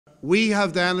we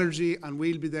have the energy and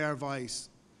we'll be their voice.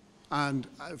 And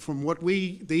from what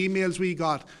the emails we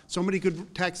got, somebody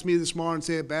could text me this morning and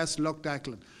say, best luck,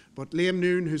 Declan. But Liam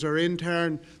Noon, who's our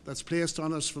intern that's placed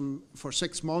on us for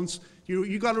 6 months,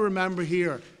 you got to remember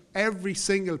here, every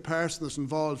single person that's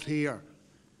involved here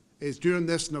is doing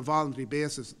this on a voluntary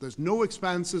basis. There's no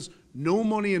expenses, no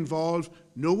money involved,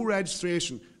 no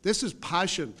registration. This is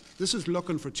passion. This is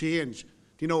looking for change.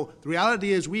 You know, the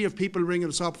reality is we have people ringing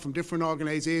us up from different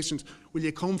organisations. Will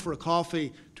you come for a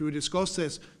coffee to discuss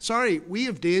this? Sorry, we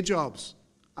have day jobs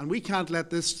and we can't let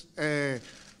this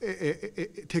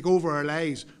take over our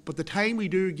lives. But the time we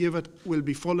do give it will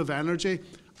be full of energy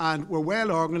and we're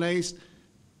well organised.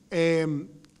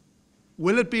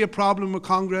 Will it be a problem with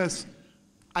Congress?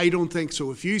 I don't think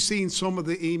so. If you've seen some of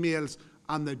the emails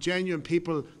and the genuine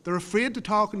people, they're afraid to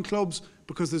talk in clubs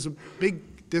because there's a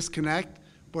big disconnect.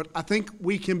 But I think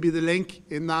we can be the link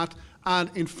in that.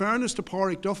 And in fairness to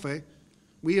Pádraig Duffy,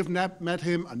 we have met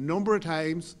him a number of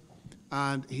times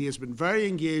and he has been very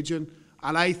engaging,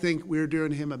 and I think we're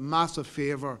doing him a massive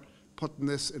favour putting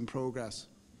this in progress.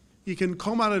 You can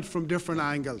come at it from different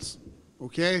angles,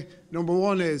 okay? Number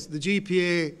one is the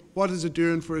GPA, what is it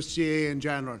doing for us GA in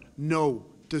general? No,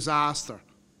 disaster,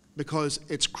 because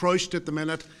it's crushed at the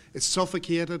minute, it's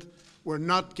suffocated, we're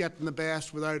not getting the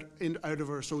best out of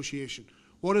our association.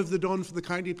 What have they done for the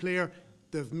county player?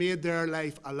 They've made their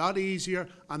life a lot easier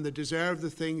and they deserve the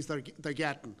things they're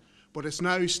getting. But it's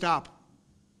now stop.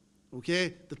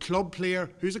 Okay? The club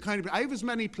player, who's a county player? I have as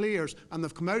many players and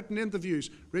they've come out in interviews.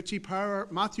 Richie Power,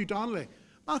 Matthew Donnelly.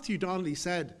 Matthew Donnelly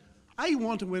said, I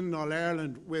want to win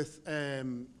All-Ireland with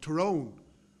Tyrone,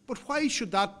 but why should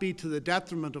that be to the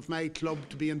detriment of my club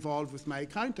to be involved with my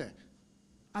county?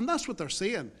 And that's what they're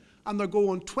saying. And they're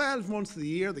going 12 months of the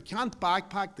year, they can't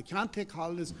backpack, they can't take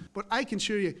holidays, but I can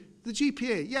assure you, the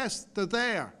GPA, yes, they're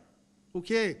there,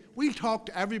 okay? We'll talk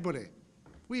to everybody,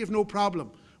 we have no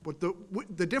problem, but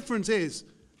the difference is,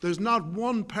 there's not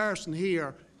one person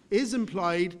here is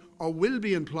employed or will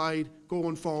be employed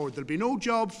going forward. There'll be no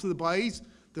jobs for the boys,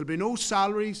 there'll be no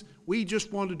salaries, we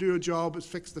just want to do a job as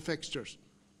fix the fixtures.